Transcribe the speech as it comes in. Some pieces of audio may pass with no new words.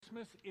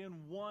Christmas in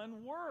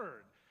one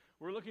word.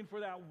 We're looking for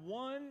that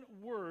one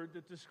word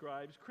that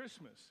describes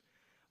Christmas.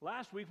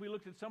 Last week we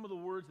looked at some of the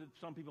words that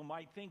some people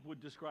might think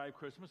would describe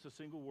Christmas, a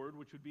single word,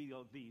 which would be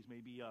these,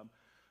 maybe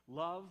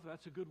love,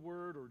 that's a good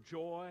word, or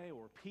joy,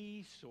 or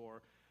peace,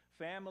 or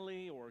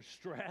family, or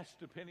stress,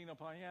 depending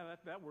upon,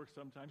 that works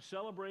sometimes,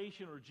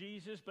 celebration, or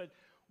Jesus. But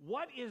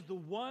what is the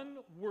one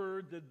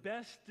word that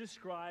best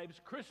describes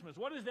Christmas?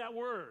 What is that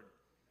word?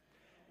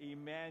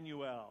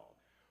 Emmanuel,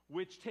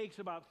 which takes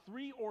about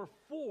 3 or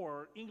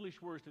 4 English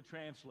words to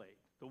translate.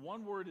 The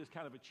one word is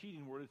kind of a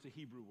cheating word. It's a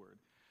Hebrew word.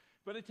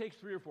 But it takes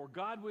 3 or 4.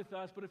 God with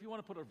us, but if you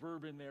want to put a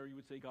verb in there, you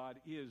would say God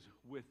is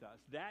with us.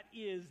 That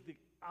is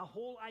a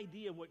whole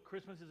idea of what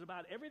Christmas is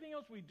about. Everything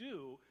else we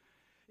do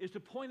is to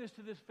point us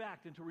to this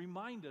fact and to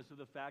remind us of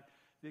the fact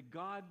that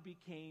God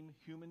became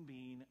human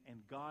being and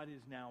God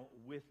is now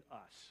with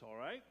us, all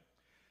right?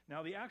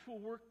 Now, the actual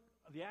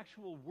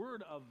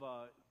word of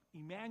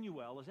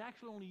Emmanuel is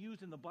actually only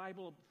used in the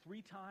Bible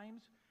 3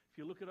 times, if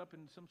you look it up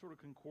in some sort of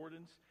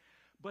concordance.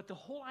 But the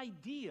whole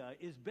idea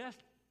is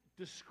best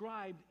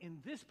described in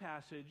this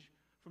passage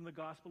from the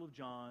Gospel of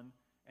John,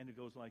 and it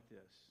goes like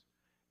this.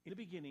 In the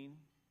beginning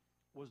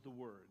was the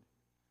Word.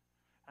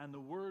 And the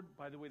Word,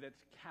 by the way,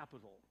 that's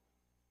capital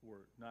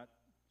word, not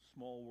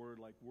small word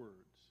like words.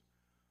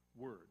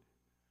 Word.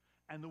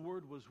 And the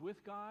Word was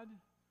with God,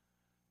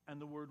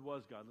 and the Word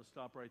was God. Let's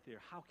stop right there.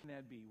 How can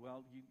that be?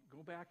 Well, you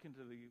go back into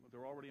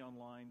they're already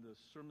online, the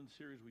sermon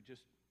series we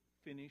just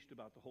finished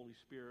about the Holy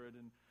Spirit,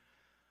 and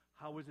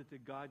how is it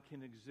that God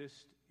can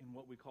exist in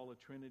what we call a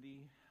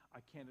Trinity? I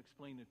can't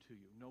explain it to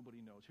you.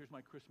 Nobody knows. Here's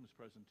my Christmas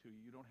present to you.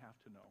 You don't have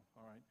to know,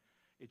 all right?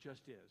 It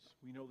just is.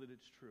 We know that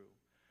it's true.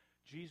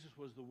 Jesus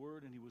was the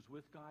Word, and He was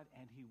with God,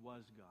 and He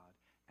was God.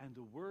 And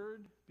the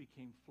Word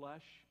became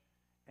flesh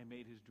and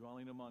made His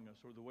dwelling among us.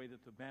 Or the way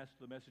that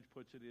the message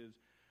puts it is,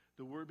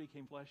 the Word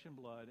became flesh and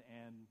blood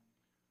and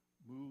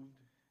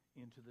moved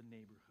into the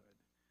neighborhood.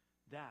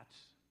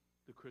 That's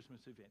the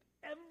Christmas event.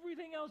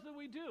 Everything else that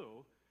we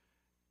do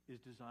is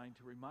designed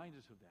to remind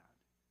us of that,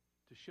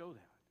 to show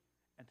that,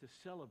 and to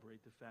celebrate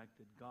the fact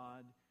that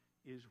God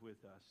is with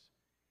us,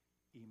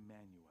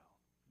 Emmanuel,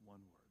 one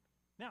word.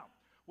 Now,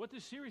 what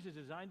this series is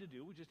designed to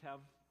do, we just have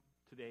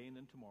today and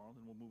then tomorrow, and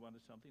then we'll move on to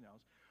something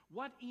else.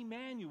 What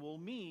Emmanuel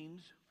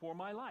means for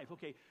my life.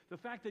 Okay, the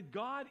fact that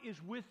God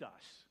is with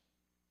us.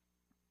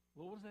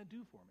 Well, what does that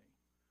do for me?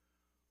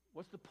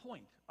 What's the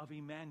point of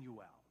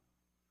Emmanuel?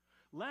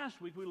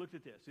 Last week we looked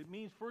at this. It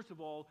means, first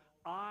of all,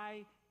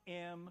 I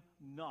am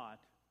not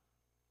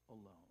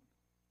alone.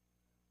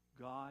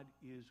 God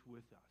is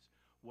with us.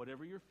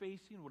 Whatever you're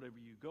facing, whatever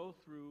you go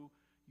through,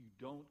 you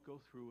don't go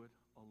through it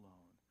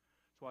alone.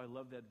 That's why I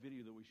love that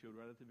video that we showed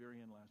right at the very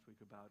end last week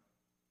about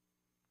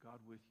God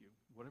with you.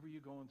 Whatever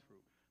you're going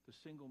through, the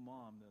single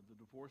mom, the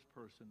divorced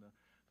person,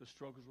 the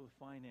struggles with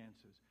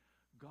finances,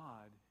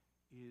 God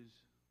is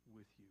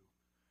with you.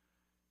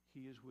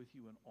 He is with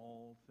you in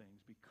all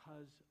things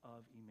because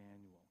of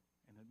Emmanuel.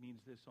 And it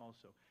means this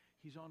also.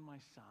 He's on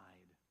my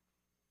side.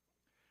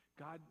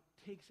 God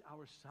takes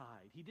our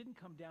side. He didn't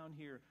come down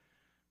here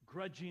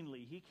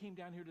grudgingly. He came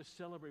down here to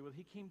celebrate with.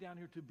 He came down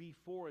here to be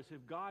for us.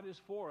 If God is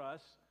for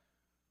us,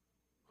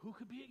 who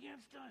could be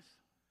against us?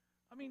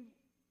 I mean,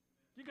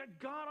 you got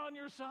God on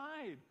your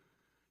side.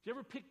 Did you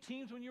ever pick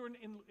teams when you were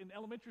in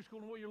elementary school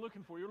and what you're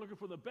looking for? You're looking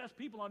for the best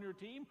people on your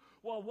team.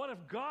 Well, what if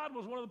God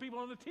was one of the people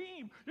on the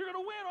team? You're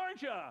going to win,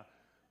 aren't you?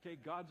 Okay,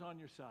 God's on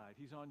your side.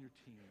 He's on your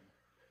team.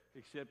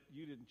 Except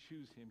you didn't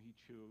choose Him. He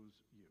chose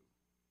you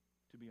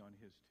to be on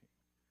His team.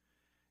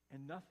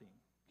 And nothing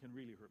can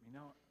really hurt me.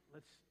 Now,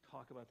 let's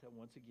talk about that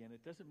once again.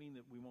 It doesn't mean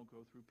that we won't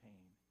go through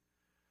pain.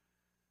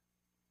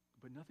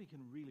 But nothing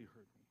can really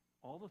hurt me.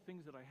 All the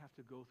things that I have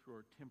to go through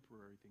are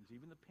temporary things.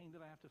 Even the pain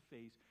that I have to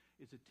face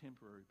is a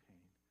temporary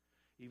pain.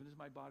 Even as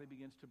my body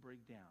begins to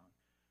break down,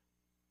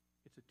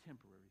 it's a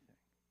temporary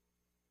thing.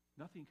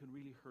 Nothing can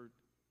really hurt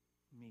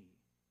me.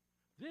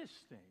 This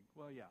thing,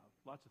 well, yeah,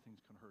 lots of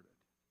things can hurt it.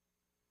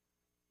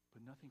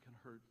 But nothing can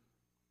hurt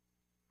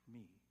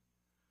me.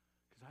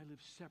 Because I live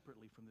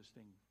separately from this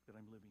thing that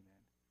I'm living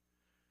in.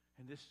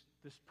 And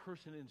this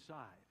person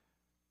inside,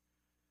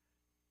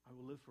 I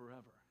will live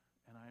forever.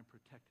 And I am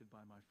protected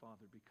by my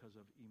Father because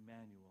of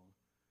Emmanuel,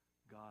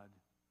 God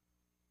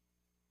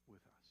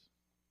with us.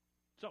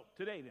 So,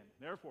 today then,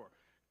 therefore,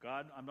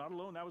 God, I'm not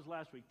alone. That was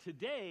last week.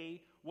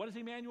 Today, what does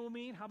Emmanuel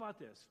mean? How about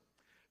this?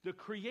 The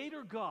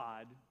Creator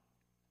God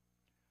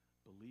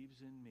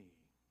believes in me.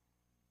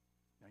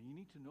 Now, you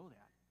need to know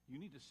that. You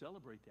need to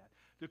celebrate that.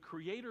 The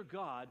Creator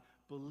God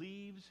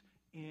believes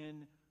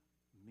in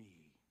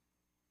me.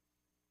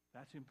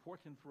 That's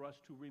important for us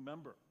to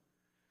remember.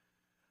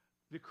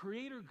 The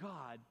Creator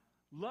God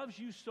loves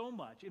you so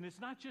much, and it's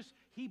not just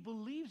He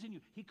believes in you.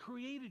 He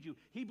created you.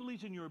 He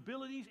believes in your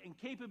abilities and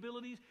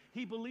capabilities.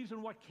 He believes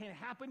in what can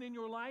happen in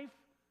your life.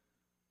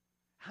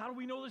 How do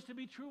we know this to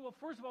be true? Well,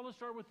 first of all, let's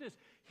start with this.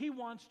 He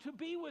wants to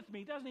be with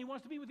me, doesn't He? He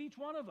wants to be with each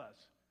one of us.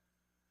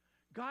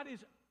 God is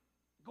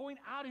going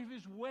out of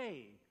His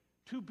way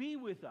to be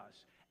with us.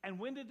 And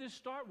when did this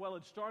start? Well,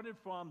 it started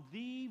from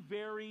the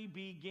very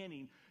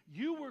beginning.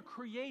 You were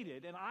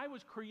created, and I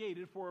was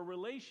created for a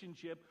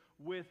relationship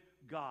with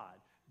God.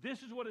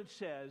 This is what it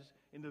says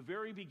in the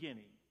very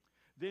beginning.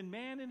 Then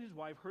man and his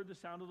wife heard the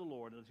sound of the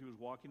Lord as he was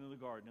walking in the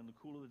garden in the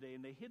cool of the day,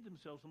 and they hid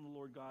themselves from the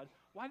Lord God.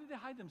 Why did they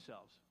hide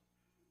themselves?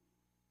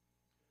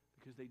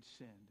 Because they'd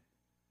sinned,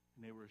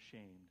 and they were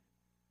ashamed.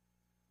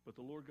 But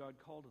the Lord God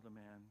called to the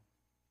man,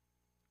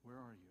 "Where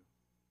are you?"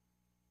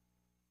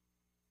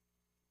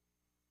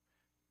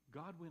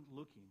 God went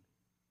looking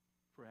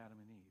for Adam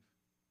and Eve.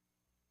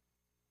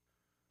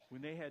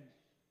 When they had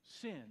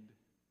sinned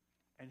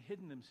and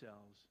hidden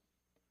themselves,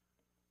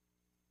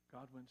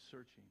 God went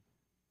searching.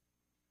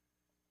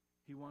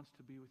 He wants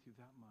to be with you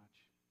that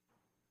much.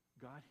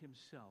 God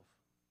himself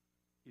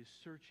is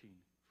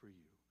searching for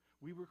you.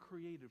 We were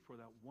created for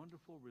that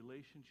wonderful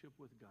relationship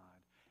with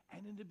God.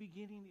 And in the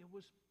beginning, it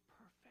was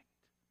perfect.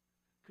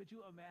 Could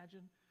you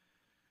imagine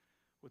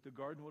what the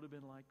garden would have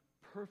been like?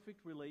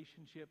 Perfect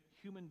relationship,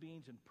 human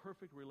beings in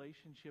perfect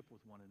relationship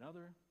with one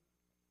another,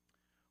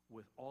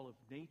 with all of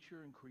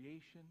nature and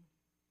creation,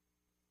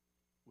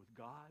 with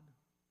God.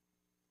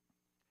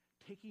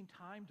 Taking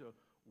time to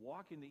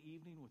walk in the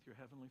evening with your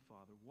Heavenly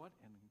Father. What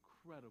an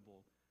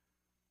incredible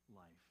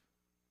life.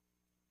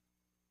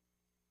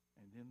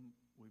 And then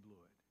we blew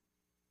it.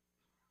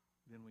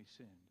 Then we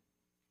sinned.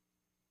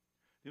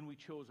 Then we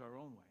chose our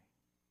own way.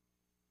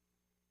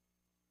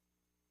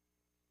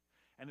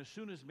 And as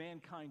soon as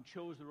mankind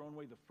chose their own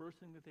way, the first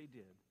thing that they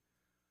did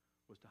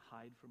was to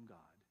hide from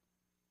God.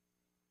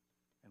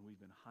 And we've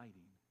been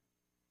hiding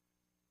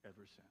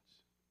ever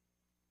since.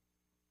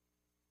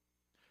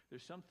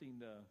 There's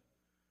something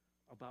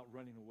about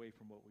running away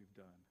from what we've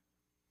done.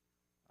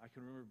 I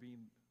can remember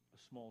being a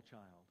small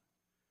child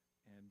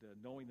and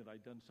knowing that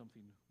I'd done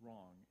something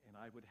wrong, and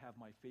I would have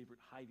my favorite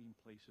hiding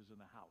places in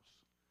the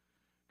house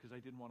because I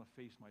didn't want to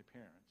face my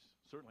parents.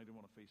 Certainly didn't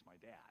want to face my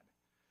dad.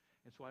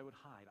 And so I would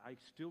hide. I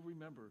still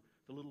remember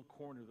the little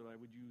corner that I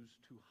would use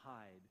to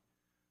hide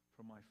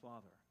from my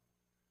father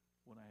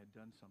when I had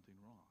done something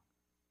wrong.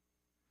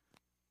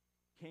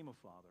 Became a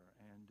father,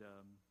 and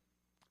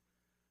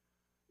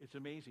it's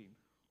amazing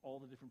all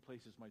the different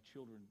places my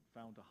children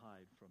found to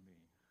hide from me.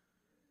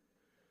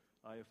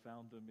 I have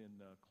found them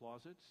in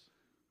closets.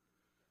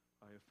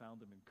 I have found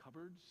them in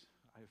cupboards.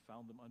 I have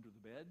found them under the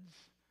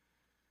beds.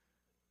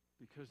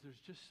 Because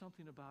there's just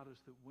something about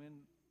us that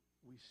when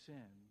we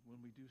sin,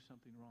 when we do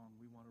something wrong,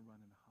 we want to run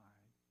and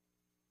hide.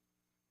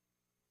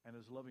 And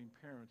as loving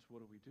parents,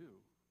 what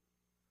do?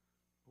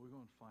 We go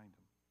and find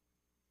them.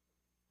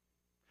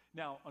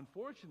 Now,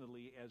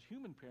 unfortunately, as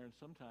human parents,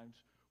 sometimes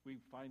we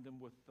find them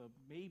with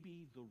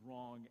maybe the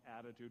wrong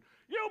attitude.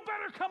 You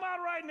better come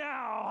out right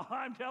now.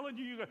 I'm telling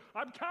you,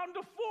 I'm counting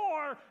to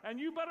 4, and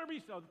you better be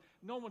so.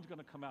 No one's going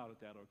to come out at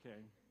that,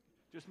 okay?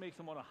 Just makes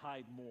them want to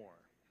hide more.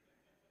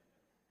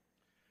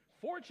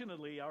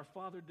 Fortunately, our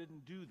Father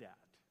didn't do that.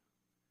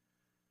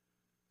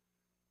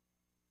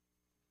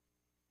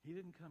 He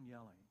didn't come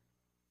yelling.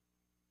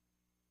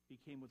 He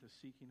came with a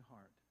seeking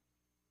heart.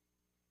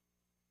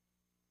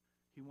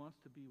 He wants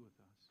to be with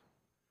us.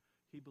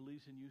 He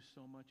believes in you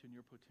so much, in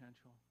your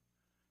potential.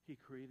 He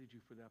created you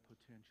for that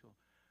potential.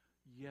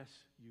 Yes,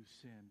 you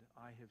sinned.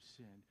 I have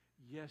sinned.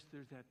 Yes,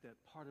 there's that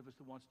part of us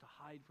that wants to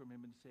hide from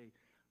him and say,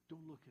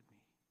 don't look at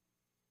me.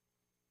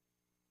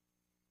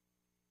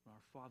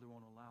 Our Father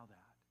won't allow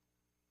that.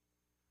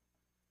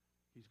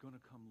 He's going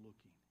to come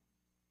looking.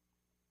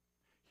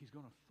 He's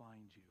going to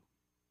find you.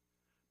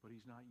 But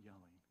he's not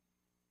yelling.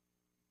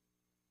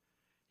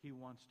 He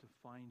wants to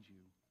find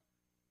you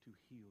to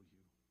heal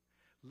you.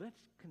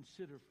 Let's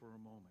consider for a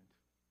moment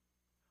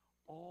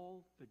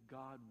all that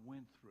God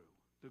went through,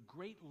 the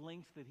great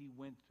lengths that he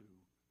went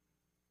through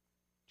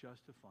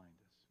just to find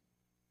us.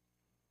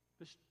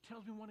 This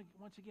tells me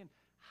once again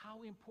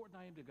how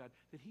important I am to God,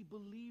 that he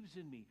believes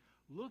in me.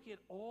 Look at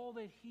all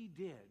that he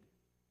did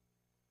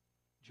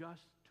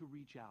just to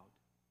reach out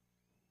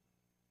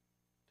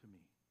to me.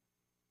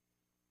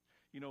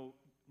 You know,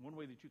 one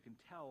way that you can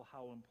tell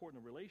how important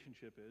a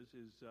relationship is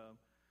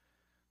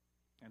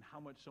and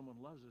how much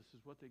someone loves us is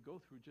what they go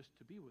through just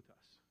to be with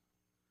us.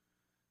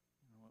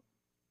 You know,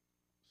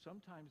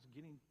 sometimes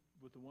getting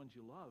with the ones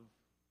you love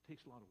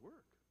takes a lot of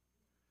work.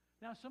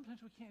 Now,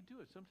 sometimes we can't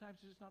do it. Sometimes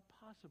it's just not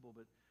possible.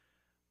 But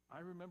I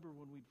remember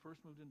when we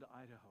first moved into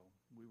Idaho,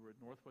 we were at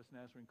Northwest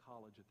Nazarene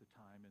College at the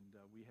time, and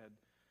we had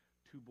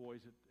 2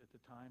 boys at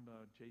the time.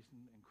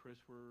 Jason and Chris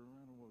were,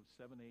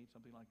 7, 8,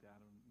 something like that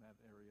in that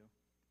area.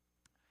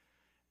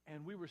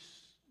 And we were,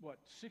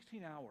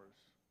 16 hours,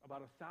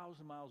 about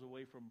 1,000 miles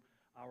away from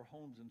our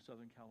homes in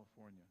Southern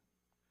California.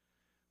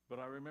 But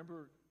I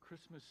remember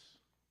Christmas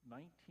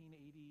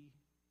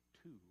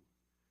 1982.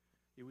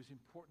 It was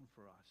important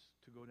for us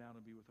to go down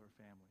and be with our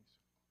families.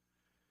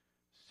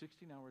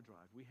 16-hour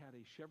drive. We had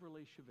a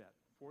Chevrolet Chevette,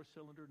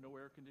 4-cylinder, no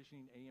air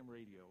conditioning, AM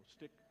radio,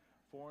 stick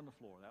 4 on the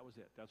floor. That was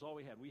it. That's all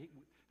we had.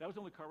 That was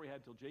the only car we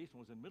had until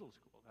Jason was in middle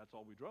school. That's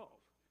all we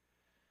drove.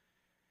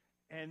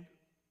 And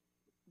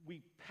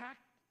we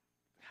packed.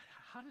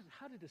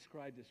 How to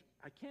describe this?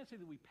 I can't say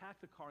that we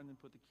packed the car and then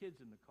put the kids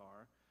in the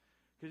car,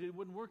 because it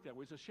wouldn't work that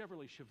way. It's a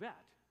Chevrolet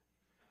Chevette.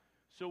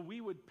 So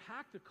we would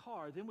pack the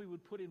car, then we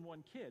would put in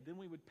one kid, then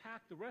we would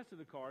pack the rest of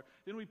the car,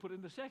 then we put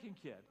in the second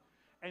kid.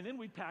 And then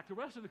we'd pack the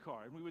rest of the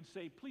car, and we would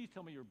say, please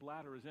tell me your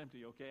bladder is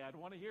empty, okay? I don't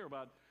want to hear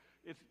about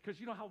it, because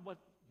you know how much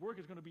work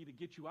is going to be to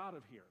get you out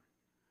of here.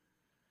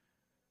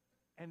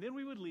 And then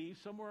we would leave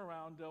somewhere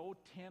around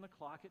 10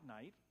 o'clock at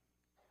night,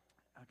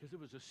 because it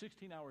was a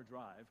 16-hour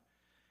drive.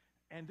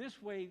 And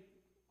this way,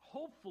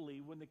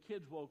 hopefully, when the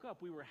kids woke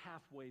up, we were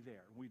halfway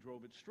there. We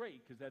drove it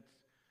straight, because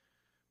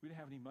we didn't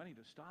have any money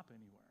to stop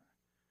anywhere.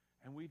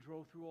 And we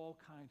drove through all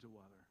kinds of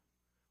weather.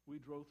 We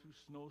drove through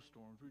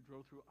snowstorms. We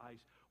drove through ice.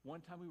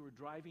 One time we were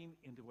driving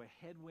into a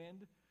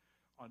headwind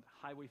on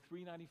Highway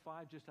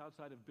 395 just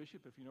outside of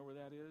Bishop, if you know where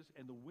that is.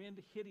 And the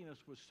wind hitting us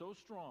was so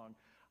strong,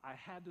 I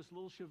had this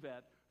little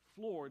Chevette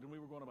floored, and we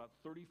were going about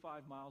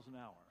 35 miles an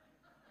hour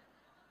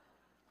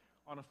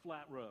on a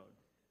flat road.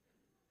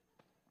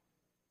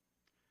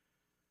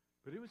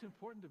 But it was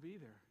important to be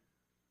there.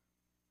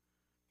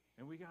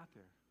 And we got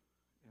there.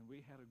 And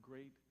we had a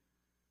great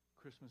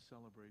Christmas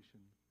celebration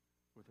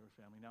with our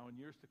family. Now, in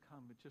years to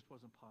come, it just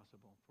wasn't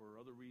possible. For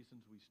other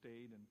reasons, we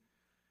stayed, and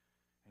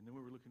then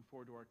we were looking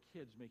forward to our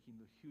kids making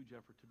the huge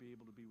effort to be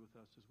able to be with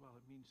us as well.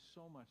 It means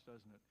so much,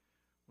 doesn't it,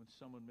 when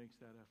someone makes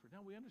that effort.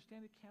 Now, we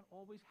understand it can't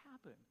always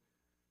happen.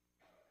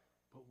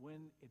 But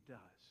when it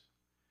does,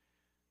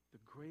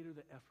 the greater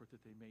the effort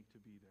that they make to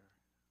be there.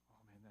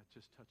 Oh, man, that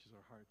just touches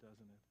our heart,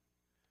 doesn't it?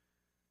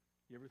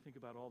 You ever think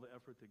about all the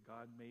effort that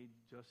God made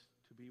just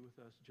to be with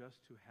us,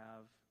 just to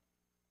have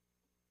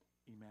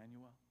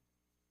Emmanuel?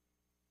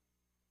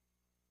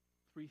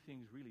 Three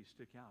things really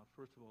stick out.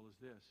 First of all is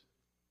this.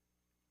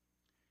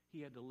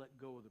 He had to let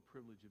go of the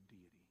privilege of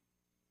deity.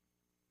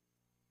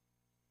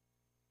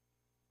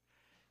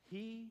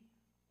 He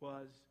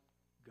was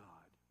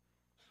God,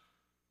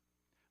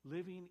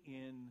 living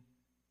in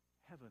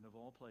heaven of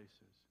all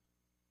places.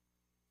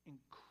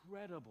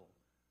 Incredible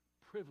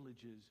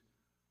privileges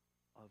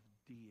of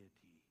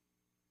deity.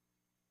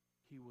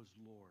 He was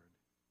Lord.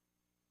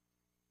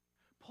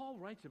 Paul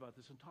writes about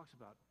this and talks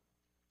about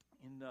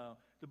in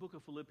the book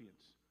of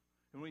Philippians.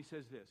 And when he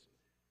says this,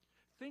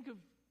 think of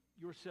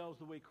yourselves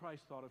the way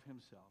Christ thought of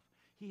himself.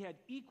 He had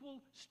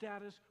equal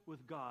status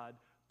with God,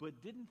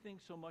 but didn't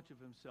think so much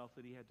of himself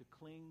that he had to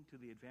cling to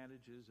the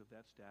advantages of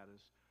that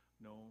status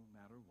no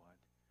matter what.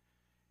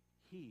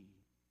 He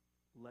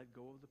let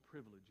go of the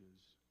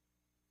privileges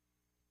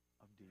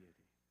of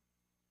deity.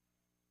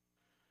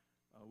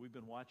 We've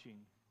been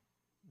watching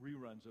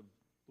reruns of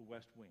The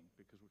West Wing,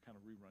 because we're kind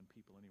of rerun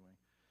people anyway.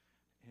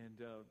 And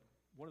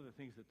one of the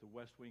things that The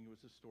West Wing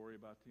was a story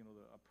about,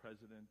 a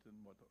president in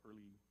the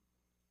early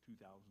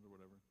 2000s or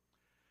whatever.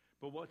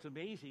 But what's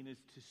amazing is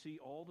to see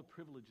all the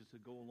privileges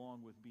that go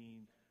along with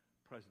being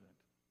president,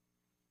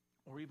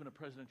 or even a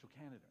presidential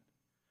candidate.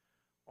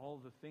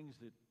 All the things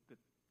that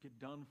get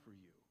done for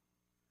you.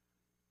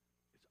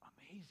 It's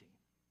amazing.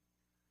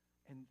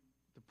 And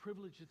the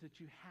privileges that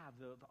you have,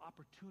 the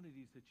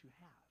opportunities that you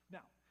have.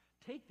 Now,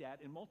 take that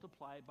and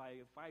multiply it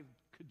by 5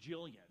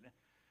 kajillion,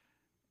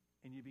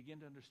 and you begin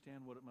to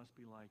understand what it must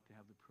be like to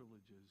have the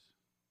privileges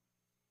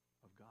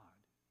of God,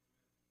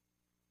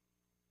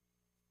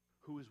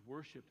 who is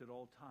worshipped at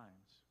all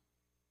times,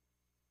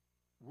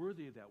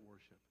 worthy of that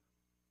worship,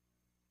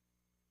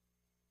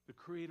 the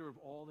creator of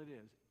all that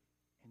is.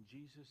 And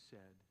Jesus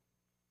said,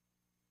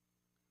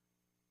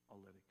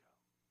 I'll let it go.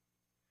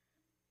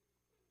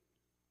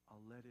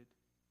 I'll let it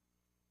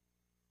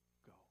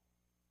go.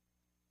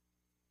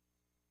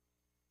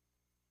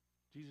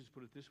 Jesus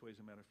put it this way, as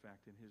a matter of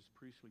fact, in his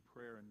priestly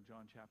prayer in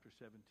John chapter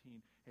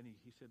 17. And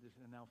he said this,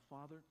 and now,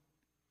 Father,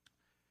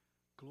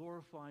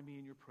 glorify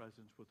me in your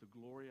presence with the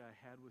glory I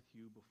had with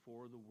you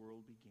before the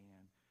world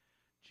began.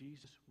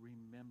 Jesus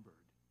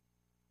remembered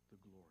the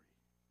glory.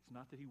 It's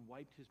not that he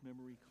wiped his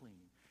memory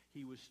clean.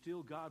 He was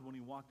still God when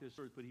he walked this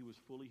earth, but he was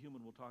fully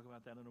human. We'll talk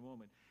about that in a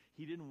moment.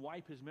 He didn't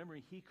wipe his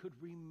memory. He could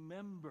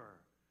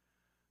remember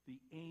the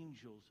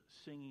angels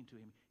singing to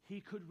him.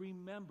 He could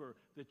remember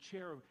the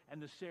cherub and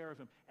the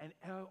seraphim and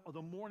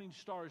the morning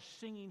stars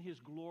singing his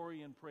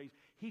glory and praise.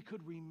 He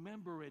could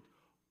remember it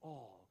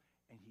all,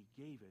 and he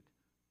gave it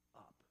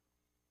up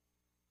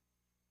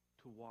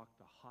to walk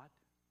the hot,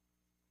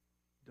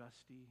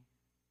 dusty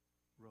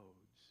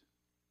roads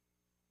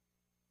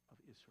of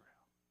Israel,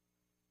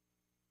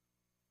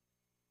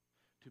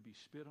 to be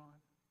spit on,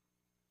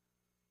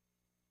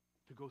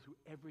 to go through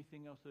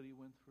everything else that he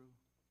went through.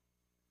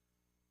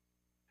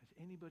 Has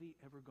anybody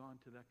ever gone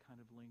to that kind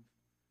of length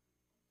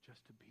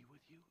just to be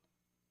with you?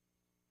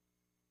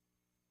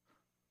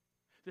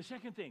 The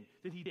second thing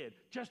that he did,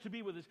 just to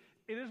be with us,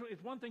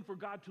 it's one thing for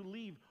God to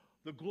leave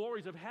the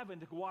glories of heaven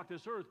to walk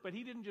this earth, but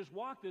he didn't just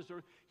walk this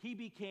earth, he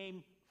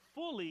became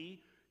fully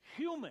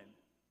human.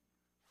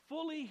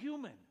 Fully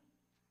human.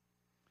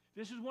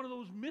 This is one of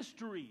those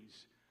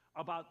mysteries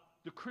about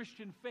the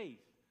Christian faith,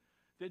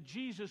 that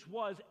Jesus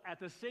was at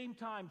the same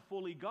time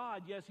fully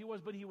God. Yes, he was,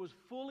 but he was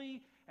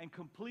fully and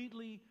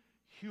completely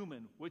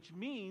human, which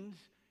means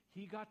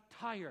he got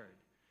tired,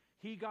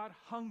 he got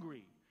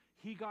hungry,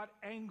 he got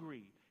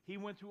angry, He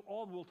went through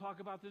all, we'll talk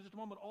about this in just a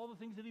moment, all the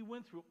things that he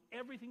went through,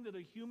 everything that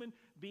a human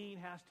being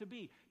has to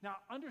be. Now,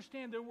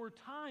 understand there were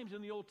times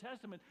in the Old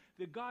Testament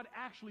that God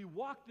actually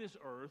walked this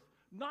earth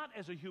not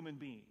as a human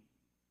being.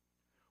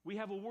 We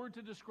have a word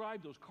to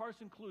describe those.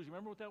 Carson Clues, you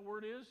remember what that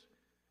word is?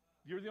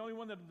 You're the only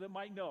one that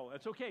might know.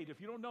 That's okay.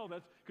 If you don't know,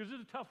 that's because this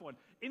is a tough one.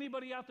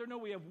 Anybody out there know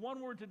we have one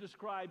word to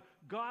describe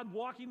God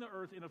walking the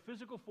earth in a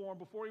physical form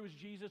before he was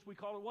Jesus? We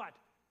call it what?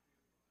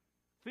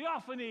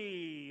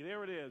 Theophany.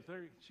 There it is.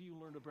 There, see, you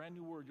learned a brand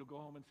new word. You'll go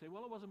home and say,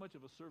 well, it wasn't much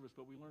of a service,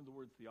 but we learned the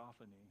word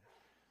theophany.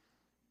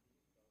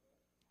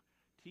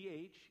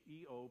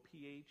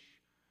 Theophany.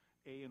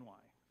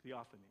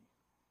 Theophany.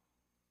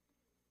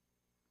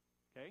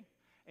 Okay?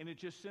 And it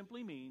just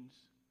simply means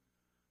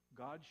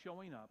God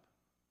showing up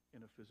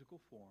in a physical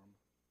form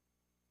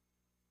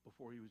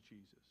before he was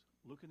Jesus.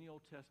 Look in the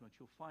Old Testament.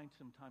 You'll find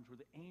some times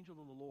where the angel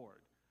of the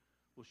Lord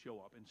will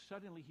show up, and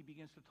suddenly he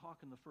begins to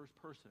talk in the first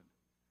person.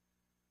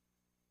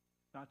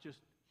 Not just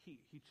he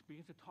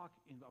begins to talk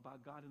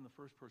about God in the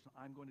first person.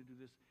 I'm going to do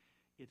this.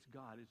 It's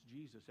God. It's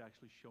Jesus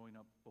actually showing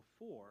up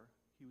before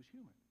he was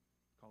human.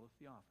 Call it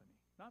theophany.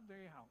 Not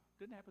very how.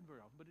 Didn't happen very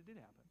often, but it did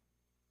happen.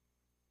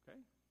 Okay?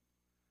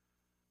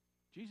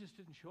 Jesus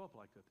didn't show up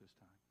like that this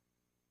time.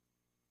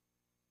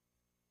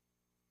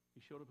 He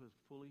showed up as a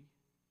fully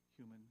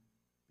human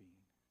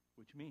being,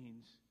 which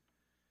means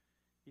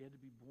he had to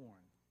be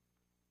born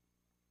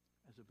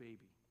as a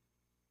baby.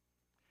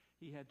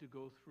 He had to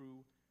go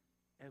through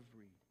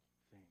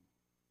everything.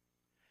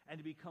 And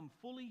to become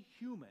fully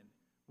human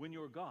when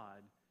you're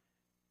God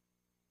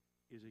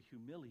is a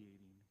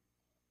humiliating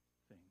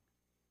thing.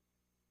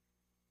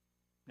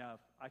 Now,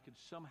 if I could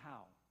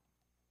somehow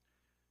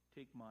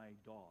take my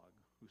dog,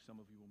 who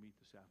some of you will meet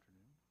this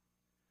afternoon,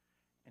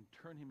 and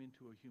turn him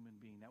into a human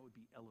being, that would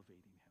be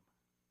elevating him.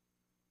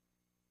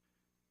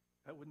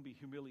 That wouldn't be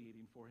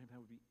humiliating for him. That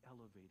would be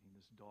elevating.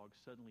 This dog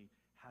suddenly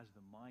has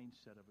the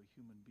mindset of a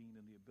human being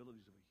and the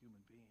abilities of a human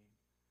being.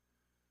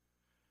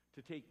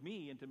 To take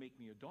me and to make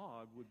me a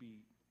dog would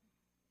be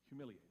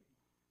humiliating.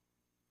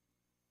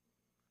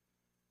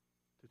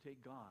 To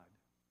take God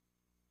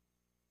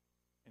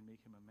and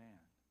make him a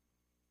man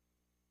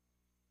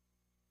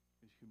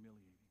is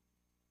humiliating.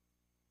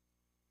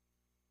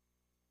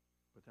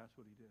 But that's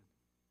what he did.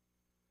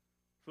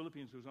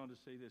 Philippians goes on to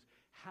say this,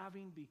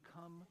 having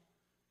become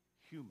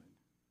human,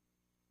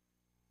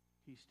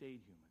 he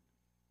stayed human.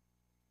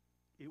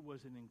 It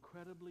was an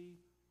incredibly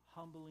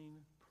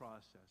humbling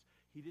process.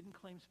 He didn't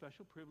claim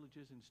special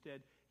privileges.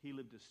 Instead, he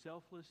lived a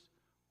selfless,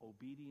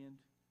 obedient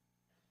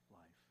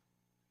life.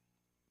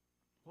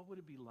 What would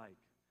it be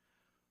like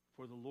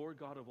for the Lord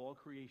God of all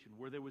creation,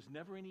 where there was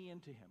never any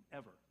end to him,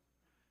 ever?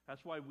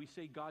 That's why we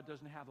say God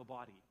doesn't have a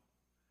body.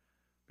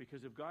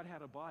 Because if God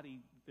had a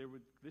body,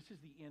 this is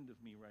the end of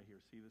me right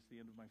here. See, this is the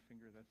end of my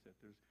finger. That's it.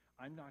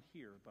 I'm not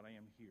here, but I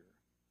am here.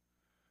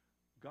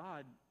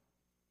 God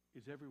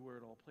is everywhere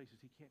at all places.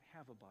 He can't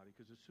have a body,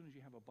 because as soon as you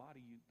have a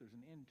body, there's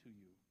an end to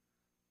you.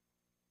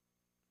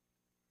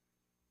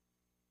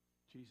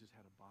 Jesus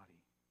had a body.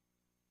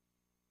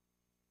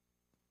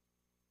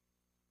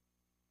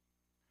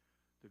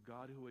 The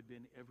God who had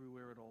been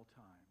everywhere at all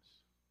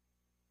times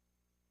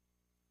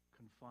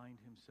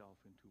confined himself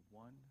into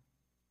one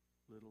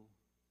little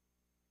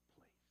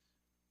place.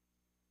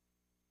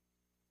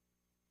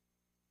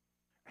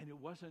 And it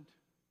wasn't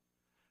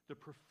the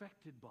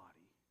perfected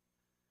body.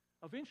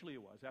 Eventually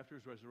it was. After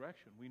his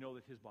resurrection, we know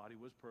that his body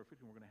was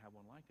perfect, and we're going to have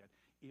one like that.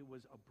 It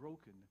was a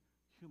broken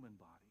human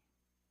body,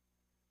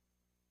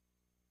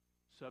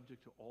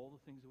 subject to all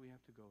the things that we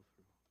have to go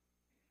through.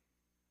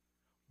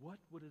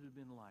 What would it have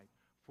been like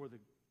for the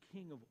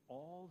King of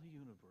all the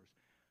universe,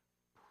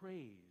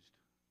 praised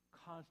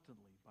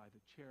constantly by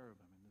the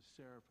cherubim and the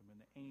seraphim and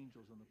the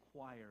angels and the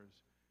choirs,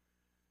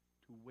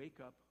 to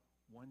wake up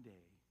one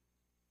day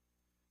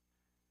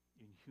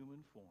in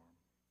human form,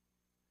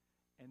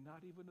 and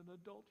not even an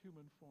adult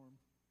human form,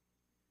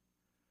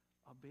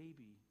 a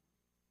baby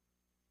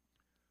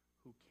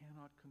who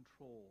cannot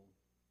control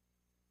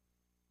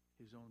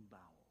his own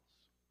bowels.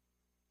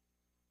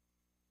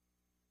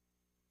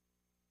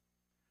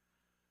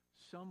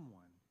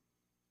 Someone,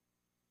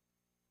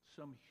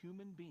 some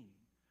human being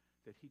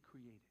that he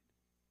created,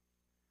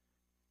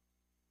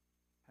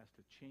 has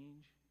to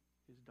change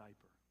his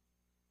diaper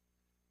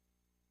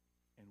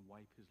and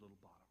wipe his little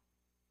bottom.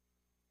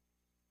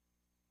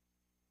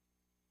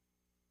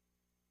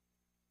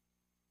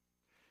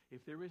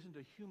 If there isn't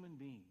a human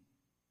being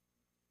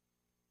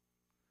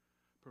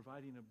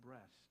providing a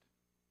breast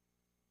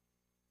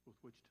with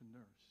which to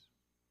nurse,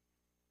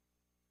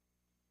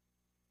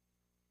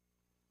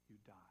 you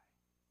die.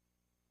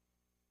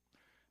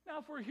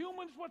 Now, for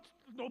humans,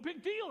 no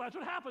big deal. That's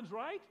what happens,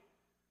 right?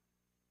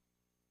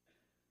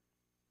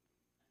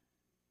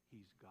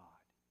 He's God.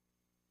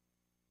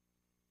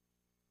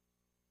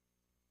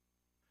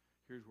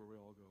 Here's where we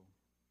all go,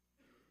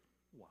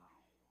 wow.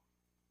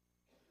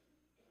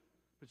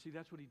 But see,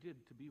 that's what he did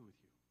to be with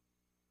you.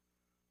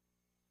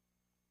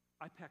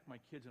 I packed my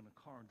kids in a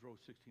car and drove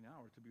 16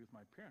 hours to be with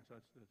my parents.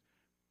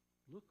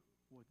 Look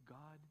what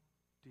God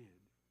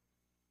did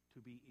to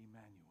be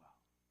Emmanuel.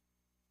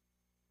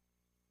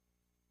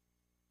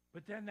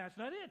 But then that's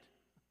not it.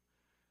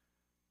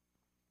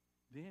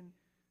 Then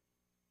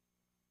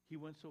he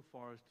went so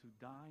far as to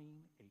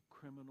dying a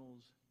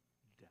criminal's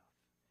death.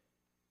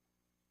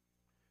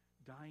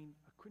 Dying,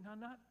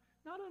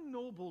 not a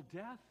noble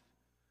death,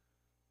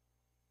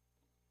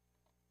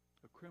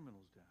 a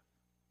criminal's death.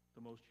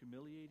 The most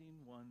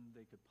humiliating one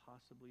they could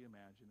possibly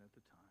imagine at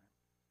the time.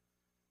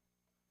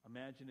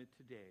 Imagine it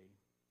today,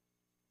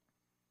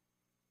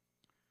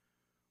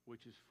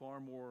 which is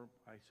far more,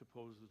 I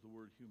suppose, is the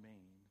word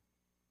humane.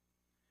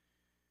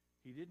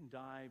 He didn't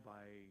die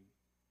by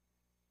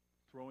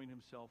throwing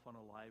himself on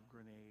a live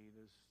grenade,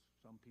 as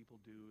some people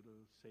do to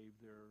save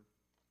their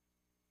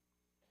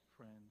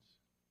friends.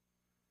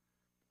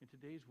 In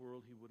today's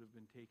world, he would have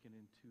been taken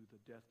into the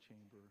death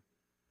chamber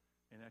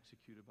and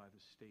executed by the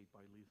state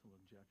by lethal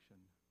injection,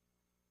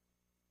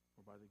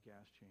 or by the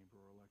gas chamber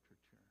or electric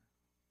chair.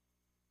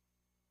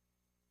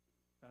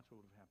 That's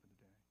what would have happened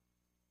today.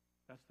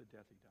 That's the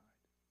death he died.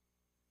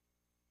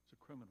 It's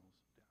a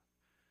criminal's death.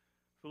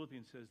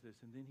 Philippians says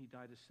this, and then he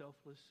died a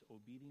selfless,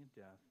 obedient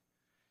death,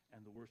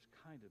 and the worst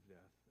kind of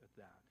death at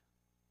that,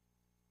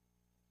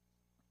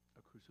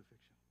 a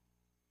crucifixion.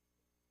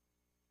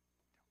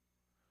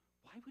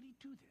 Why would he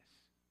do this?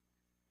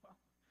 Well,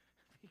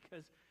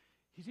 because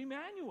he's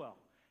Emmanuel.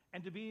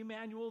 And to be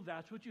Emmanuel,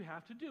 that's what you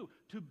have to do.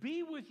 To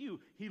be with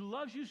you. He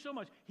loves you so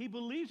much. He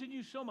believes in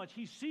you so much.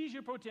 He sees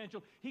your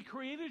potential. He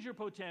created your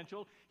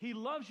potential. He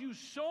loves you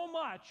so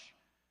much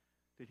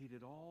that he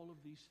did all of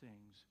these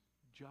things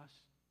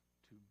just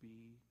to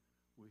be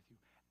with you.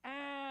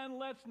 And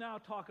let's now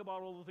talk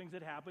about all the things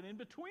that happen in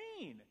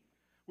between.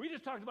 We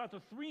just talked about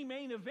the three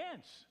main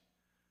events.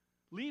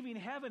 Leaving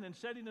heaven and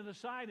setting it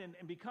aside and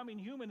becoming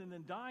human and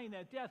then dying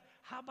that death.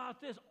 How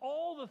about this?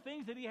 All the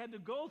things that he had to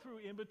go through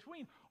in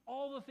between.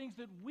 All the things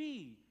that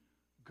we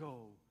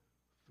go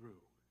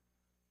through.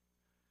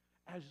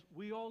 As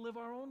we all live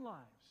our own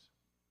lives.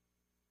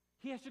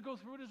 He has to go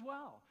through it as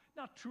well.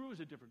 Now, true, it was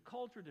a different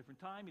culture,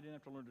 different time. He didn't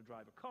have to learn to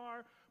drive a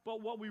car.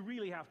 But what we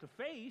really have to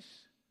face,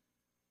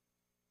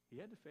 he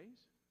had to face.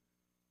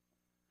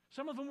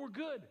 Some of them were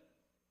good.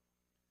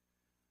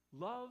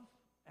 Love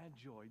and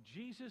joy.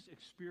 Jesus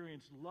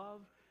experienced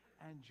love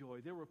and joy.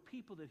 There were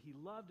people that he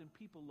loved, and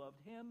people loved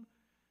him,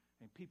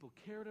 and people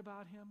cared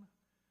about him.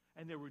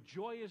 And there were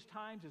joyous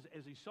times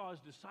as he saw his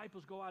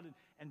disciples go out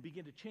and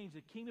begin to change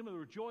the kingdom. There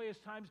were joyous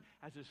times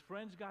as his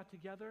friends got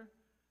together.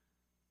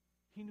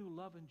 He knew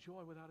love and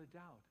joy without a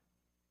doubt.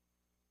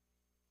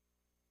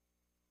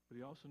 But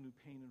he also knew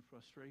pain and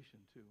frustration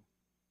too.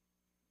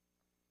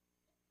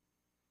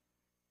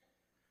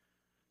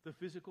 The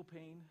physical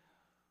pain,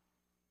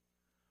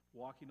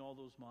 walking all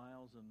those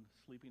miles and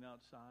sleeping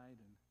outside,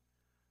 and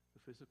the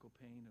physical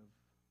pain of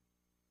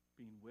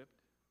being whipped,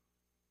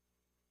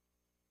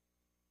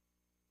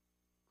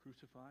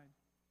 crucified,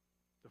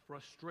 the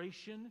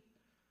frustration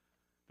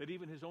that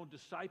even his own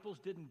disciples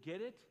didn't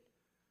get it.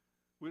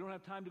 We don't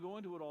have time to go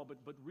into it all,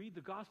 but read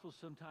the Gospels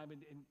sometime,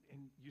 and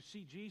you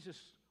see Jesus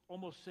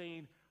almost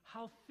saying,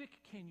 how thick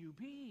can you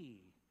be?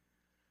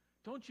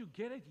 Don't you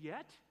get it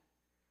yet?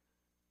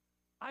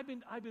 I've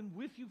been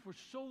with you for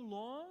so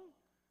long.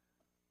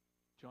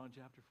 John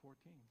chapter 14.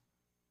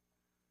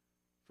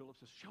 Philip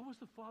says, show us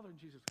the Father. And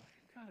Jesus,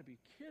 you've got to be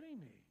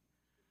kidding me.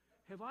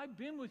 Have I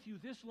been with you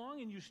this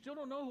long and you still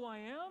don't know who I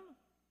am?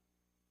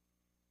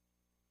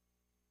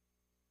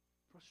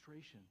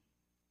 Frustration.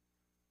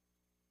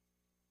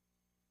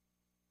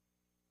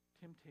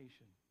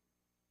 Temptation.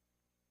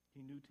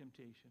 He knew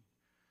temptation.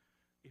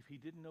 If he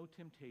didn't know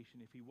temptation,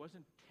 if he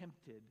wasn't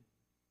tempted,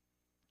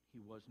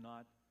 he was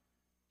not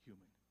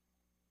human.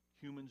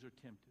 Humans are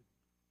tempted.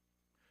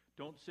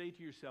 Don't say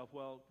to yourself,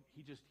 well,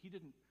 he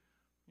didn't,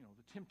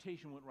 the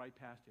temptation went right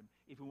past him.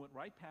 If it went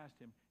right past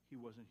him, he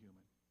wasn't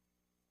human.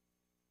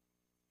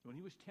 When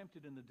he was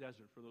tempted in the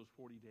desert for those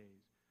 40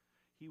 days,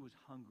 he was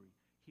hungry,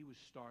 he was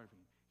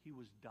starving, he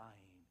was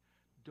dying.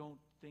 Don't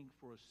think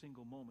for a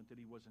single moment that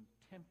he wasn't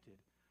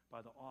tempted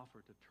by the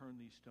offer to turn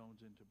these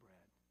stones into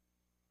bread,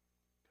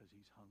 because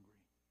he's hungry.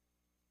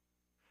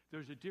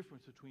 There's a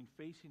difference between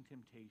facing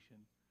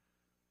temptation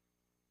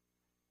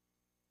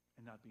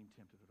and not being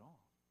tempted at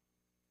all.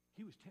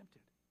 He was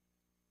tempted.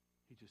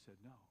 He just said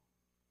no.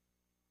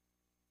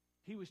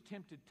 He was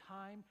tempted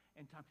time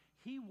and time.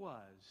 He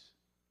was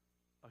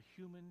a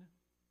human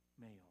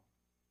male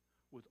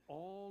with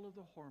all of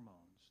the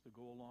hormones that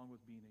go along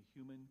with being a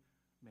human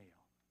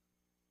male.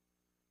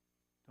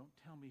 Don't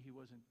tell me he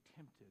wasn't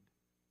tempted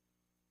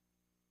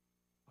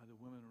by the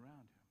women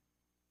around him.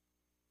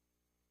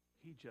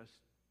 He just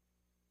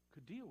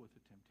could deal with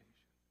the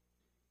temptation.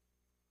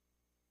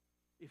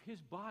 If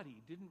his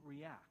body didn't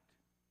react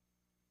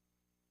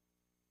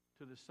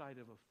to the sight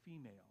of a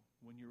female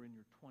when you're in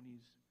your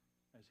 20s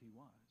as he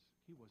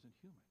wasn't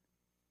human.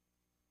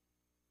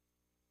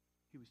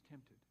 He was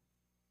tempted.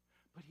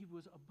 But he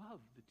was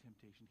above the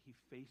temptation. He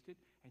faced it,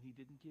 and he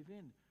didn't give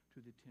in to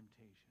the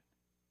temptation.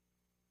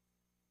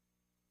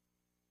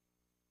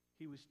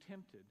 He was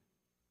tempted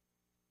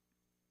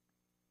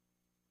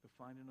to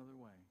find another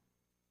way.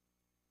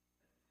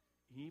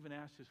 He even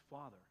asked his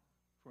father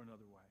for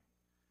another way.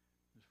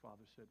 His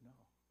father said no.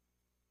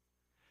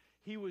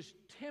 He was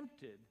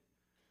tempted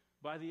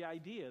by the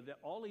idea that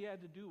all he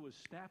had to do was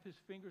snap his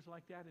fingers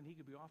like that and he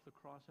could be off the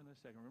cross in a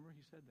second. Remember,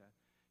 he said that.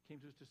 Came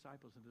to his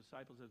disciples, and the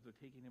disciples, as they're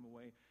taking him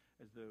away,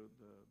 as the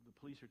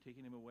police are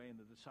taking him away, and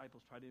the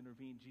disciples try to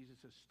intervene, Jesus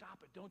says,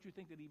 "Stop it. Don't you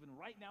think that even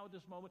right now at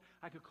this moment,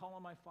 I could call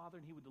on my Father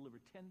and he would deliver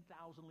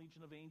 10,000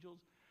 legion of angels?"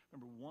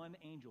 Remember, one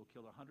angel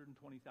killed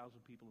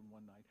 120,000 people in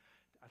one night.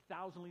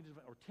 1,000 legions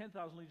or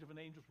 10,000 legions of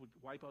angels would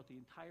wipe out the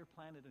entire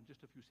planet in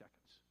just a few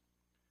seconds.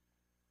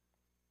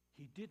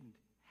 He didn't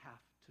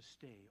have to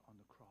stay on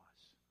the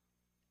cross.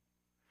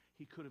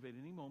 He could have at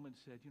any moment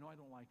said, "I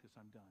don't like this,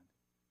 I'm done."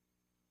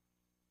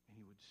 And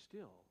he would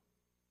still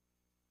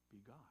be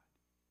God.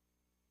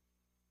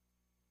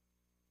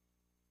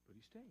 But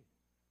he stayed.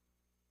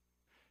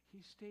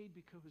 He stayed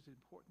because it was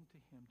important to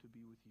him to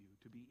be with you,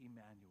 to be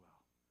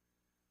Emmanuel.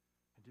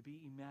 And to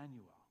be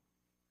Emmanuel,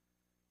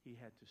 he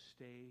had to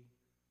stay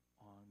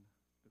on.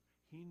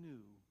 He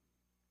knew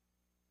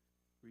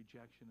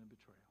rejection and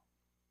betrayal.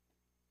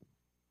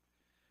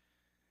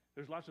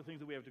 There's lots of things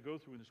that we have to go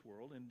through in this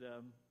world,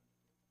 and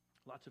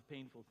lots of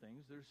painful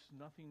things. There's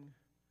nothing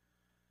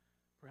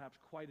perhaps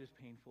quite as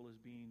painful as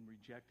being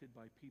rejected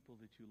by people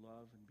that you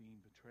love and being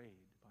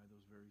betrayed by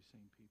those very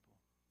same people.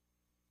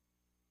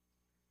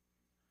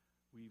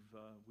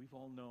 We've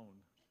all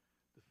known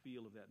the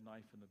feel of that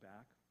knife in the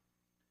back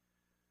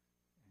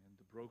and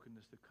the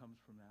brokenness that comes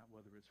from that,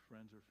 whether it's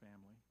friends or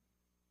family.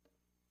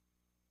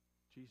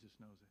 Jesus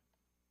knows it.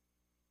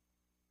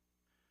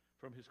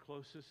 From his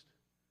closest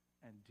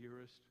and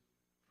dearest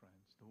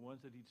friends, the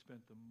ones that he'd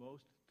spent the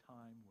most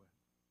time with,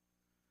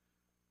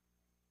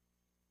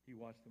 he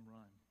watched them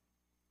run.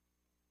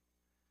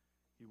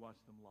 He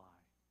watched them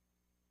lie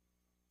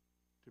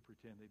to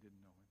pretend they didn't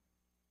know him.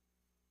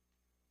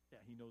 Yeah,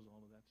 he knows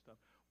all of that stuff.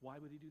 Why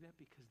would he do that?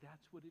 Because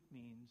that's what it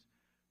means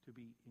to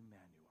be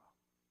Emmanuel.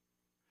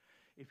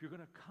 If you're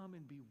going to come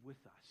and be with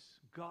us,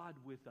 God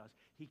with us,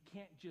 he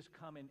can't just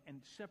come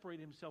and separate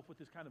himself with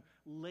this kind of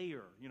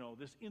layer,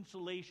 this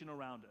insulation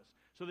around us,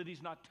 so that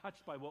he's not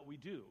touched by what we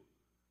do.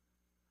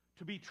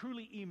 To be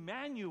truly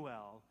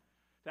Emmanuel,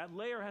 that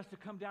layer has to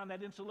come down,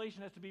 that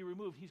insulation has to be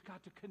removed. He's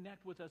got to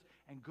connect with us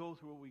and go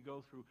through what we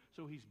go through.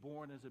 So he's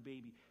born as a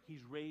baby.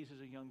 He's raised as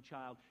a young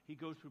child. He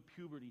goes through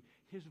puberty.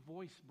 His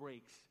voice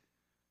breaks.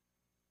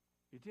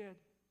 It did.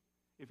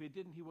 If it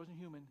didn't, he wasn't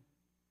human.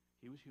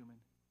 He was human.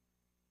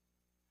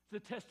 The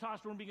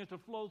testosterone begins to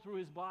flow through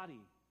his body.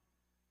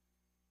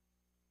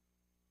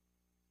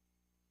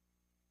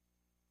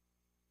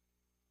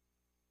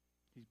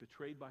 He's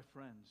betrayed by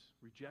friends,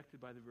 rejected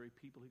by the very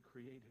people he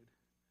created.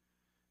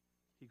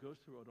 He goes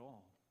through it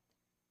all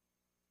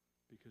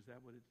because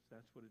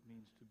that's what it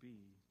means to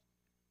be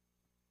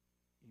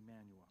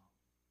Emmanuel.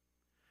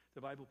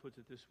 The Bible puts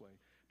it this way.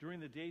 During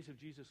the days of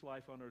Jesus'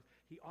 life on earth,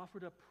 he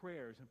offered up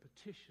prayers and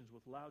petitions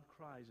with loud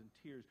cries and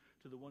tears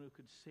to the one who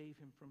could save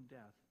him from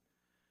death.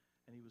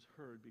 And he was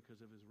heard because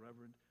of his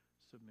reverent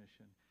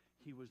submission.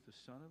 He was the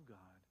Son of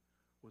God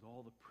with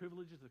all the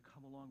privileges that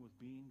come along with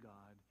being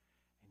God,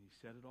 and he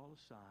set it all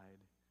aside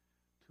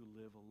to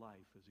live a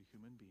life as a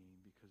human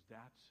being because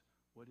that's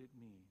what it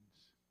means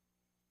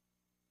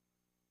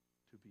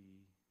to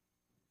be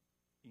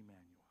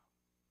Emmanuel.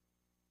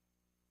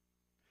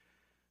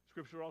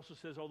 Scripture also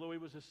says, although he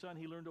was a son,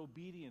 he learned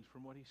obedience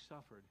from what he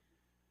suffered.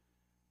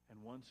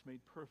 And once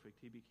made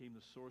perfect, he became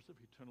the source of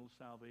eternal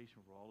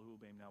salvation for all who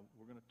obey him. Now,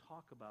 we're going to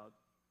talk about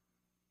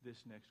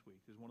this next week.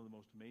 This is one of the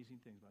most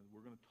amazing things about it.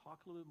 We're going to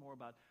talk a little bit more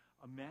about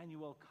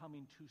Emmanuel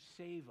coming to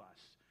save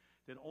us.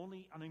 That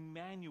only an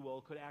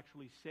Emmanuel could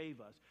actually save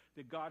us.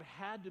 That God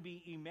had to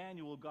be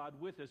Emmanuel, God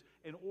with us,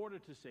 in order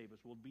to save us.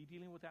 We'll be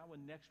dealing with that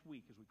one next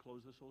week as we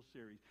close this whole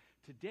series.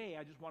 Today,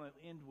 I just want to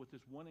end with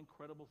this one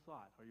incredible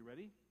thought. Are you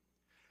ready?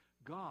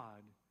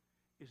 God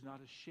is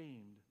not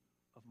ashamed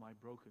of my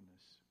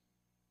brokenness.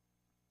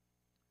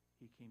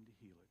 He came to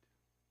heal it.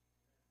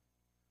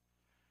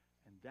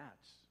 And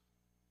that's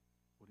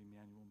what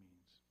Emmanuel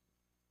means.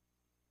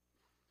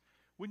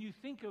 When you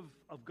think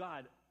of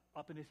God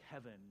up in his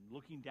heaven,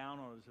 looking down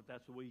on us, if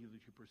that's the way that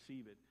you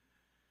perceive it,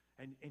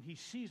 and he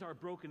sees our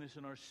brokenness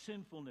and our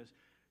sinfulness,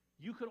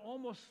 you could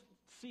almost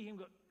see him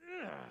go,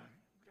 ugh,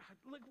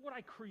 God, look what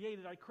I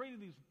created. I created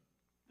these,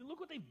 look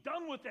what they've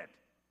done with it.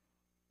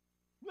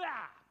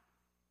 Ah!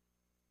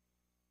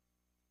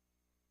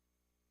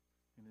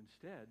 And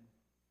instead,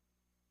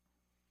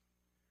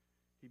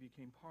 he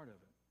became part of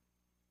it.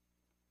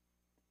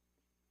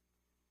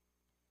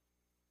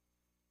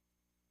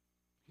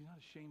 He's not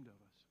ashamed of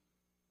us,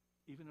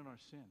 even in our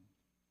sin.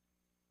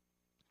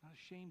 He's not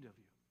ashamed of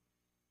you.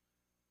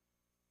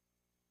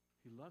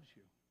 He loves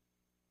you.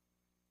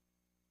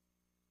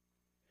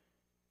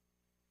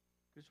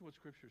 This is what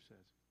Scripture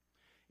says.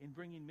 In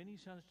bringing many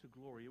sons to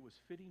glory, it was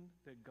fitting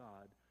that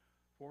God,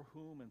 for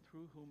whom and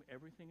through whom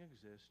everything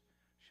exists,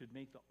 should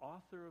make the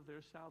author of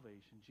their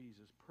salvation,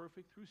 Jesus,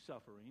 perfect through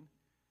suffering.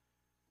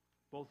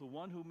 Both the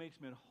one who makes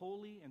men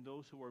holy and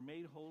those who are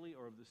made holy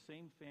are of the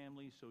same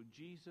family, so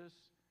Jesus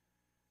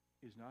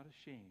is not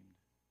ashamed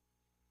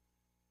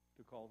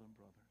to call them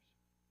brothers.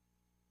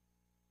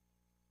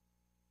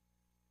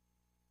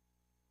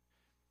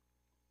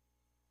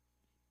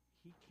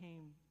 He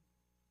came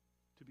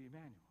to be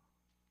Emmanuel.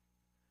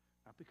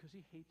 Not because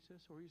he hates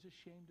us or he's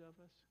ashamed of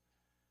us,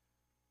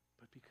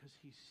 but because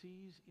he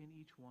sees in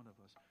each one of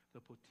us the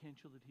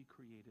potential that he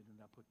created,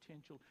 and that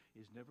potential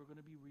is never going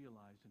to be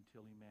realized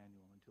until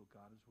Emmanuel, until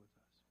God is with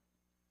us.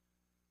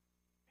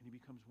 And he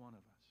becomes one of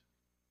us.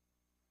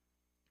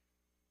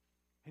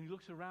 And he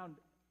looks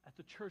around at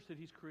the church that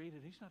he's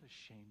created. He's not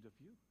ashamed of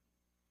you.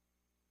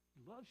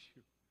 He loves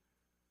you.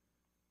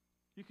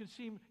 You can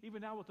see him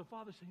even now with the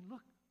Father saying,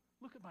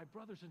 look at my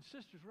brothers and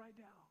sisters right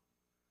now.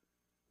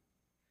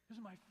 This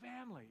is my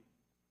family.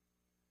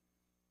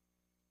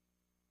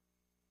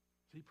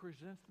 So he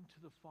presents them to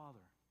the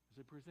Father, as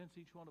he presents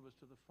each one of us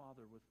to the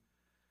Father with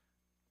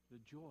the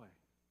joy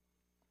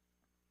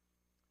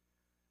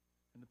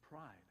and the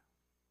pride.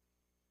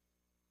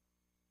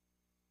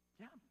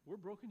 Yeah, we're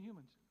broken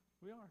humans.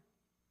 We are.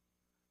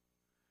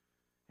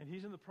 And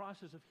he's in the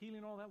process of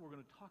healing all that. We're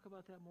going to talk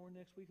about that more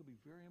next week. It'll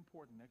be very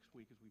important next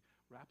week as we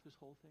wrap this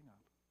whole thing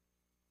up.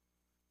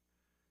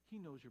 He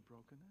knows your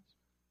brokenness.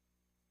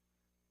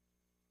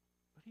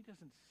 But he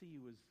doesn't see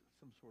you as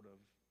some sort of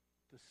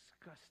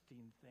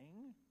disgusting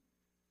thing.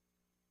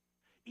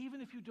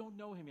 Even if you don't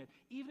know him yet,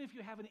 even if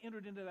you haven't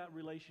entered into that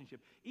relationship,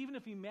 even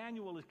if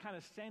Emmanuel is kind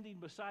of standing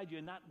beside you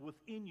and not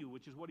within you,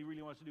 which is what he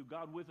really wants to do,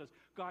 God with us,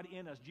 God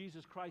in us,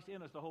 Jesus Christ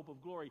in us, the hope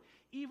of glory,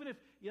 even if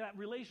that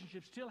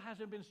relationship still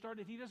hasn't been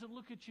started, he doesn't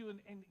look at you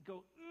and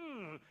go,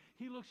 ugh.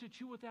 He looks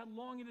at you with that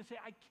longing to say,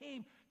 I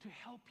came to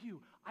help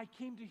you. I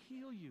came to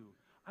heal you.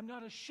 I'm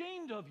not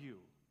ashamed of you.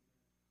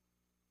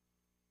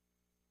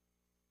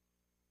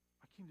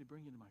 I came to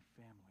bring you to my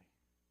family.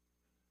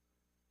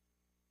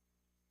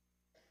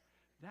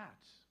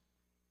 That's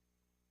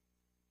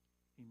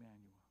Emmanuel.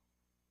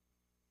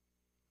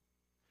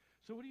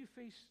 So what do you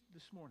face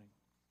this morning?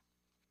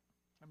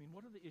 I mean,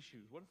 what are the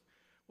issues?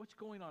 What's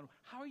going on?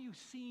 How are you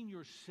seeing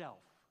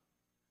yourself?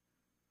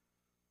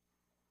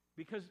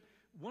 Because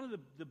one of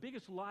the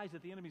biggest lies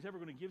that the enemy's ever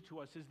going to give to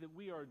us is that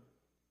we are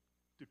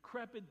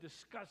decrepit,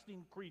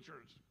 disgusting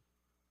creatures.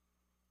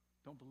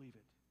 Don't believe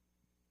it.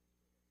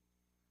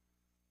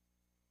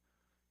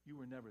 You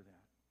were never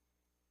that.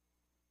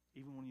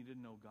 Even when you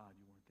didn't know God,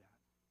 you weren't that.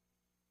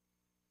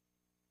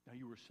 Now,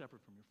 you were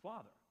separate from your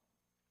Father.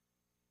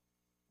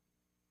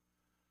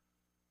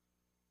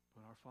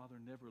 But our Father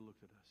never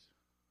looked at us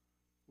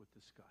with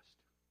disgust.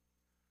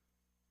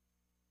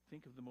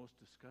 Think of the most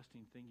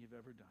disgusting thing you've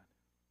ever done.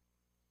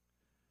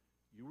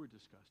 You were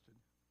disgusted.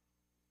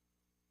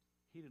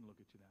 He didn't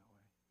look at you that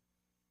way.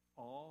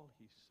 All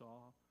he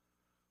saw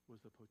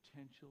was the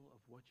potential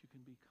of what you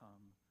can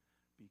become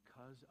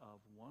because of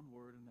one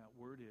word, and that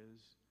word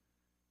is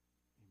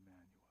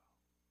Emmanuel.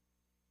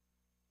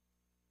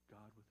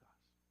 God with us.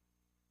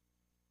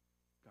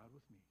 God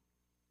with me.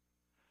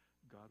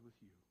 God with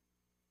you.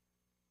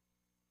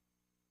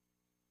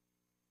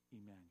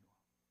 Emmanuel.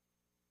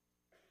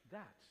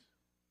 That's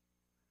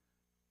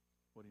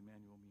what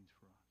Emmanuel means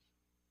for us.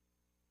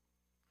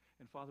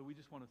 And Father, we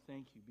just want to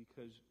thank you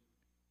because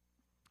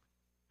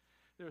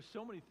there are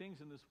so many things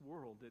in this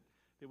world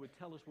that would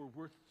tell us we're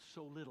worth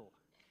so little.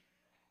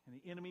 And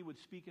the enemy would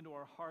speak into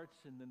our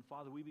hearts, and then,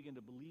 Father, we begin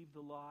to believe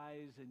the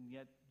lies, and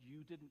yet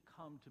you didn't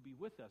come to be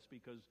with us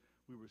because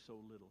we were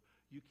so little.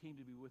 You came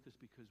to be with us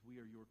because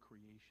we are your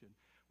creation.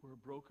 We're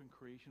a broken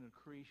creation, a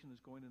creation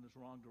that's going in this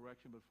wrong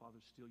direction, but, Father,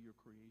 still your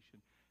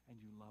creation,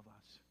 and you love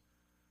us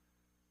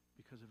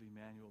because of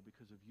Emmanuel,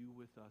 because of you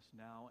with us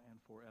now and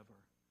forever,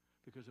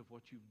 because of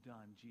what you've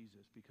done,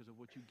 Jesus, because of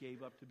what you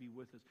gave up to be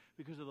with us,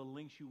 because of the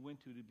lengths you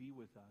went to be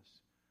with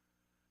us,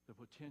 the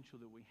potential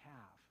that we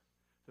have.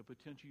 The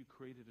potential you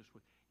created us with,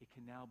 it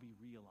can now be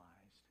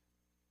realized.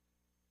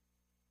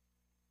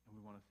 And we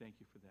want to thank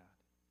you for that.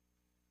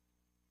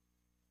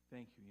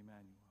 Thank you,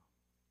 Emmanuel.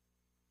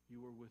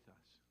 You are with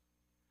us.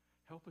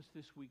 Help us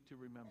this week to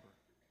remember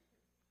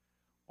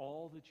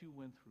all that you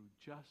went through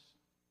just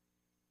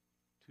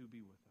to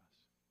be with us,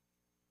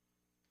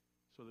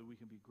 so that we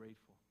can be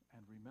grateful and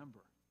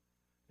remember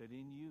that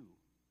in you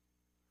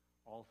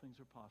all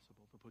things are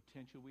possible. The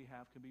potential we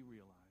have can be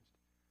realized,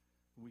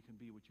 and we can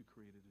be what you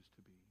created us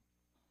to be.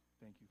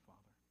 Thank you,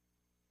 Father.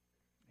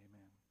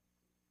 Amen.